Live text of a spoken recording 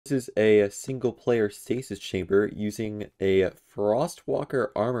This is a single player stasis chamber using a Frostwalker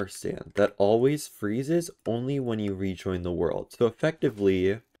armor stand that always freezes only when you rejoin the world. So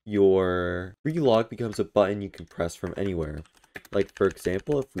effectively, your relog becomes a button you can press from anywhere. Like for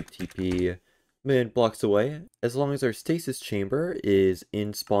example, if we TP a million blocks away, as long as our stasis chamber is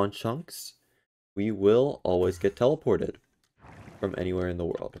in spawn chunks, we will always get teleported from anywhere in the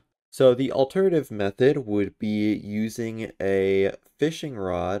world. So the alternative method would be using a fishing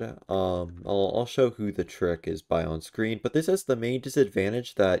rod. I'll show who the trick is by on screen, but this has the main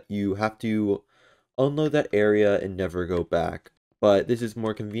disadvantage that you have to unload that area and never go back. But this is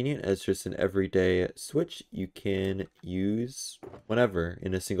more convenient as just an everyday switch you can use whenever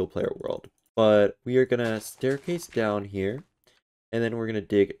in a single player world. But we are gonna staircase down here, and then we're gonna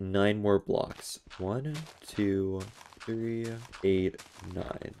dig 9 more blocks. 1, 2, 3, 8,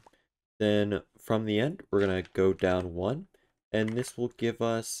 9. Then from the end, we're going to go down 1, and this will give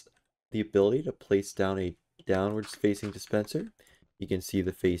us the ability to place down a downwards facing dispenser. You can see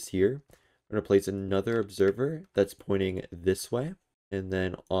the face here. We're going to place another observer that's pointing this way, and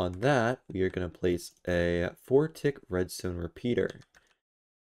then on that, we are going to place a 4-tick redstone repeater.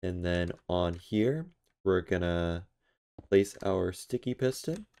 And then on here, we're going to place our sticky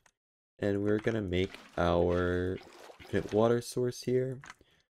piston, and we're going to make our water source here.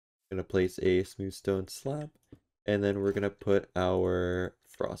 Gonna place a smooth stone slab, and then we're gonna put our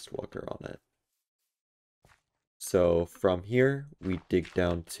Frostwalker on it. So from here, we dig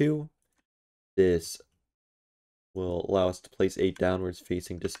down 2. This will allow us to place a downwards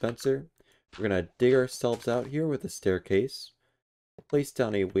facing dispenser. We're gonna dig ourselves out here with a staircase, place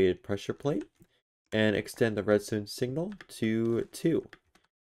down a weighted pressure plate, and extend the redstone signal to 2.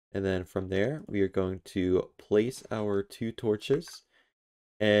 And then from there, we are going to place our 2 torches.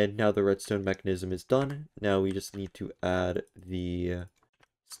 And now the redstone mechanism is done. Now we just need to add the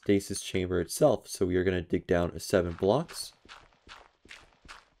stasis chamber itself. So we are going to dig down 7 blocks.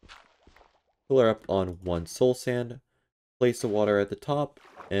 Fill her up on 1 soul sand. Place the water at the top.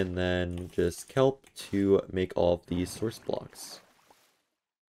 And then just kelp to make all of these source blocks.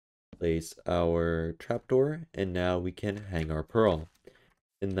 Place our trapdoor. And now we can hang our pearl.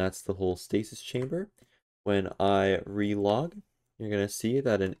 And that's the whole stasis chamber. When I relog, you're going to see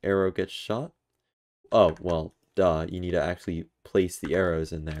that an arrow gets shot. Oh, well, duh, you need to actually place the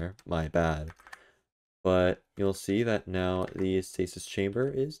arrows in there. My bad. But you'll see that now the stasis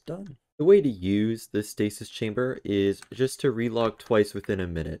chamber is done. The way to use the stasis chamber is just to relog twice within a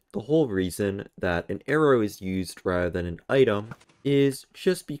minute. The whole reason that an arrow is used rather than an item is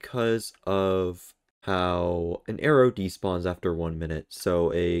just because of how an arrow despawns after 1 minute.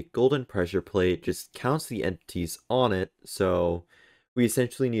 So a golden pressure plate just counts the entities on it. So we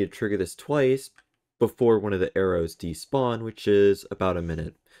essentially need to trigger this twice before one of the arrows despawn, which is about a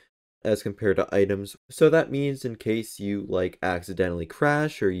minute as compared to items. So that means in case you like accidentally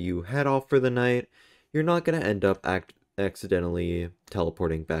crash or you head off for the night, you're not going to end up accidentally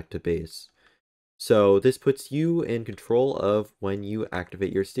teleporting back to base. So this puts you in control of when you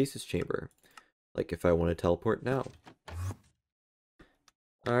activate your stasis chamber. Like if I want to teleport now.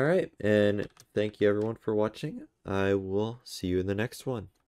 Alright, and thank you everyone for watching. I will see you in the next one.